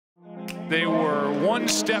They were one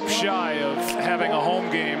step shy of having a home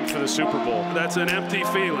game for the Super Bowl. That's an empty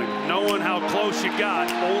feeling, knowing how close you got,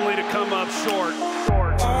 only to come up short.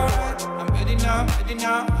 I'm ready now,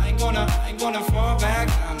 I ain't gonna fall back.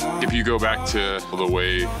 If you go back to the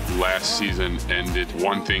way last season ended,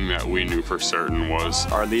 one thing that we knew for certain was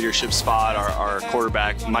our leadership spot, our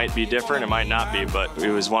quarterback might be different, it might not be, but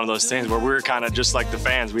it was one of those things where we were kind of just like the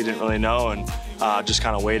fans. We didn't really know, and just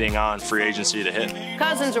kind of waiting on free agency to hit.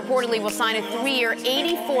 Cousins reportedly will sign a 3-year,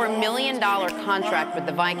 $84 million contract with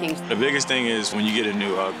the Vikings. The biggest thing is when you get a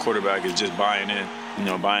new quarterback is just buying in,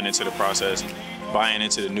 buying into the process, buying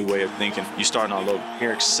into the new way of thinking. You're starting all over.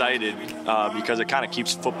 You're excited because it kind of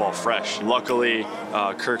keeps football fresh. Luckily,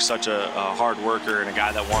 Kirk's such a hard worker and a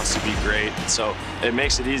guy that wants to be great. So it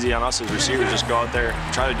makes it easy on us as receivers. Just go out there,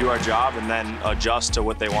 try to do our job, and then adjust to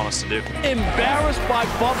what they want us to do. Embarrassed by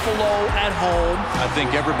Buffalo at home. I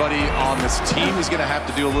think everybody on this team is going to have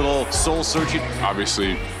to do a little soul searching.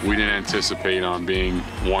 Obviously, we didn't anticipate on being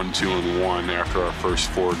 1-2-1 after our first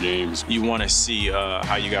 4 games. You want to see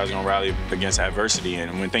how you guys are going to rally against adversity,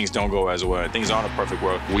 and when things don't go as well, things aren't a perfect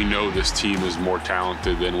world. We know this team is more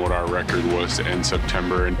talented than what our record was to end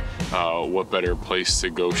September, and what better place to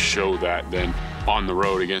go show that than on the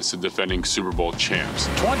road against the defending Super Bowl champs.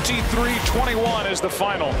 23-21 is the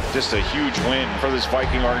final. Just a huge win for this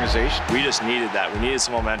Viking organization. We just needed that. We needed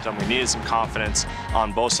some momentum. We needed some confidence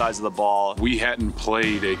on both sides of the ball. We hadn't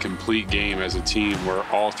played a complete game as a team where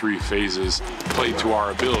all 3 phases played to our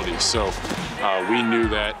ability. So we knew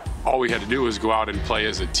that all we had to do was go out and play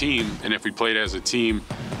as a team, and if we played as a team,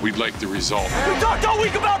 we'd like the result. We talked all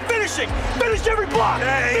week about finishing. Finish every block.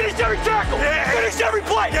 Finish every tackle. Finish every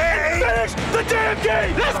play. Finish the damn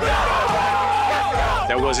game. Let's go!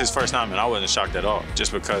 That was his first time, and I wasn't shocked at all,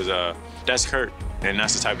 just because that's Kirk, and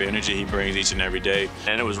that's the type of energy he brings each and every day.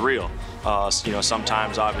 And it was real.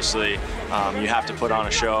 Sometimes, obviously, you have to put on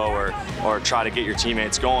a show or try to get your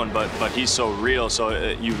teammates going, but he's so real,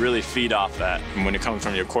 so you really feed off that. And when it comes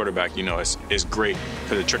from your quarterback, it's great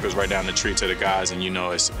because it trickles right down the tree to the guys, and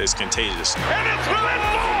it's contagious. And it's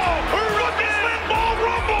Flintball! Rookie Flintball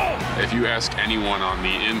Rumble! If you ask anyone on the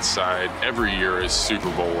inside, every year is Super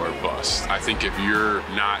Bowl or bust. I think if you're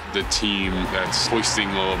not the team that's hoisting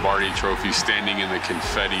the Lombardi trophy, standing in the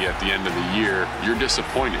confetti at the end of the year, you're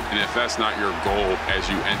disappointed. And if that's not your goal as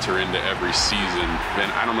you enter into every season, then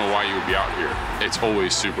I don't know why you would be out here. It's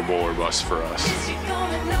always Super Bowl or bust for us.